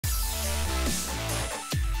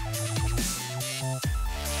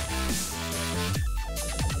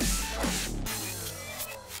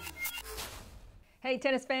Hey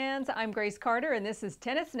tennis fans, I'm Grace Carter and this is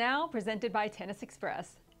Tennis Now presented by Tennis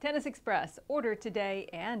Express. Tennis Express, order today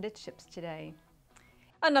and it ships today.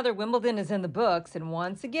 Another Wimbledon is in the books and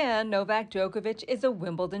once again Novak Djokovic is a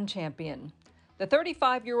Wimbledon champion. The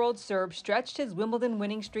 35-year-old Serb stretched his Wimbledon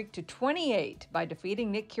winning streak to 28 by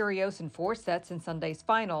defeating Nick Kyrgios in 4 sets in Sunday's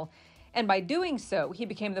final, and by doing so he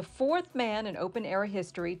became the 4th man in Open-era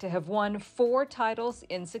history to have won 4 titles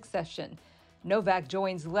in succession. Novak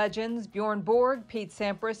joins legends Bjorn Borg, Pete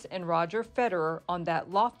Sampras, and Roger Federer on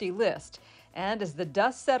that lofty list. And as the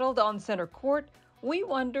dust settled on center court, we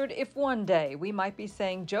wondered if one day we might be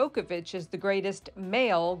saying Djokovic is the greatest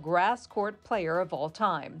male grass court player of all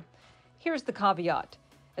time. Here's the caveat.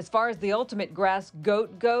 As far as the ultimate grass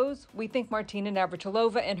GOAT goes, we think Martina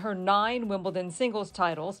Navratilova and her 9 Wimbledon singles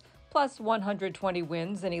titles, plus 120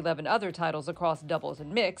 wins and 11 other titles across doubles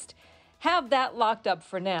and mixed, have that locked up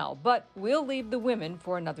for now, but we'll leave the women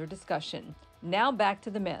for another discussion. Now back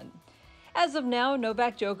to the men. As of now,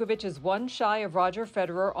 Novak Djokovic is 1 shy of Roger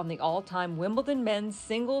Federer on the all-time Wimbledon men's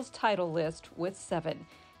singles title list with 7.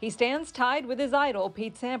 He stands tied with his idol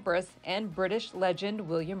Pete Sampras and British legend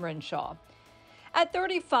William Renshaw. At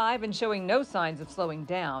 35 and showing no signs of slowing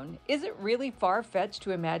down, is it really far-fetched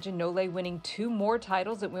to imagine Nole winning 2 more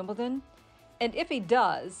titles at Wimbledon? And if he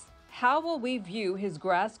does, how will we view his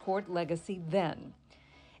grass court legacy then?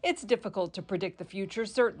 It's difficult to predict the future,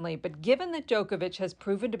 certainly, but given that Djokovic has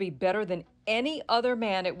proven to be better than any other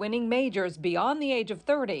man at winning majors beyond the age of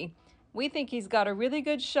 30, we think he's got a really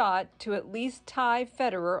good shot to at least tie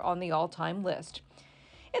Federer on the all-time list.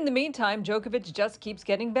 In the meantime, Djokovic just keeps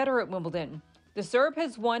getting better at Wimbledon. The Serb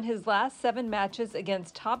has won his last 7 matches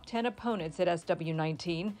against top 10 opponents at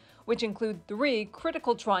SW19, which include 3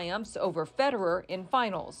 critical triumphs over Federer in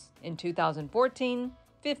finals in 2014,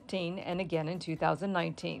 15, and again in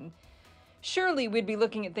 2019. Surely we'd be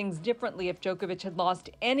looking at things differently if Djokovic had lost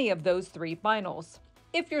any of those 3 finals.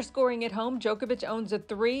 If you're scoring at home, Djokovic owns a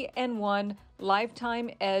 3-1 lifetime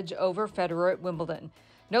edge over Federer at Wimbledon.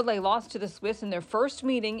 Nole lost to the Swiss in their first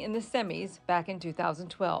meeting in the semis back in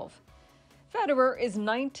 2012. Federer is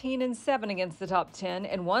 19-7 against the top 10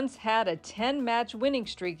 and once had a 10-match winning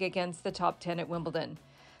streak against the top 10 at Wimbledon.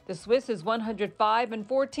 The Swiss is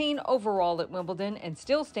 105-14 overall at Wimbledon and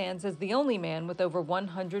still stands as the only man with over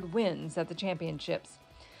 100 wins at the championships.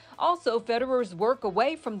 Also, Federer's work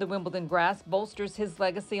away from the Wimbledon grass bolsters his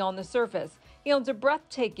legacy on the surface. He owns a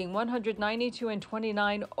breathtaking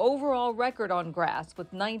 192-29 overall record on grass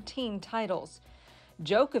with 19 titles.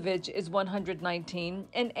 Djokovic is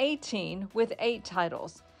 119-18 with 8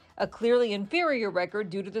 titles, a clearly inferior record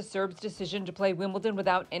due to the Serbs' decision to play Wimbledon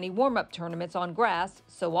without any warm-up tournaments on grass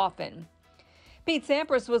so often. Pete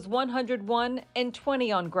Sampras was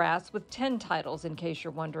 101-20 on grass with 10 titles, in case you're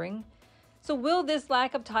wondering. So will this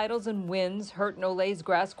lack of titles and wins hurt Nole's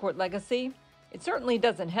grass court legacy? It certainly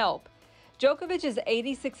doesn't help. Djokovic is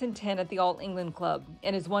 86-10 at the All-England Club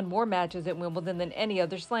and has won more matches at Wimbledon than any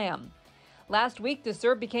other slam. Last week, the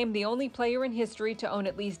Serb became the only player in history to own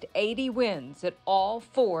at least 80 wins at all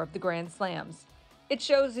 4 of the Grand Slams. It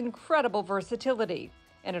shows incredible versatility,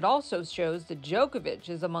 and it also shows that Djokovic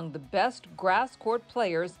is among the best grass court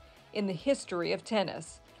players in the history of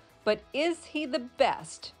tennis. But is he the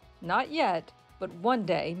best? Not yet, but one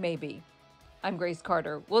day maybe. I'm Grace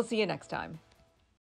Carter. We'll see you next time.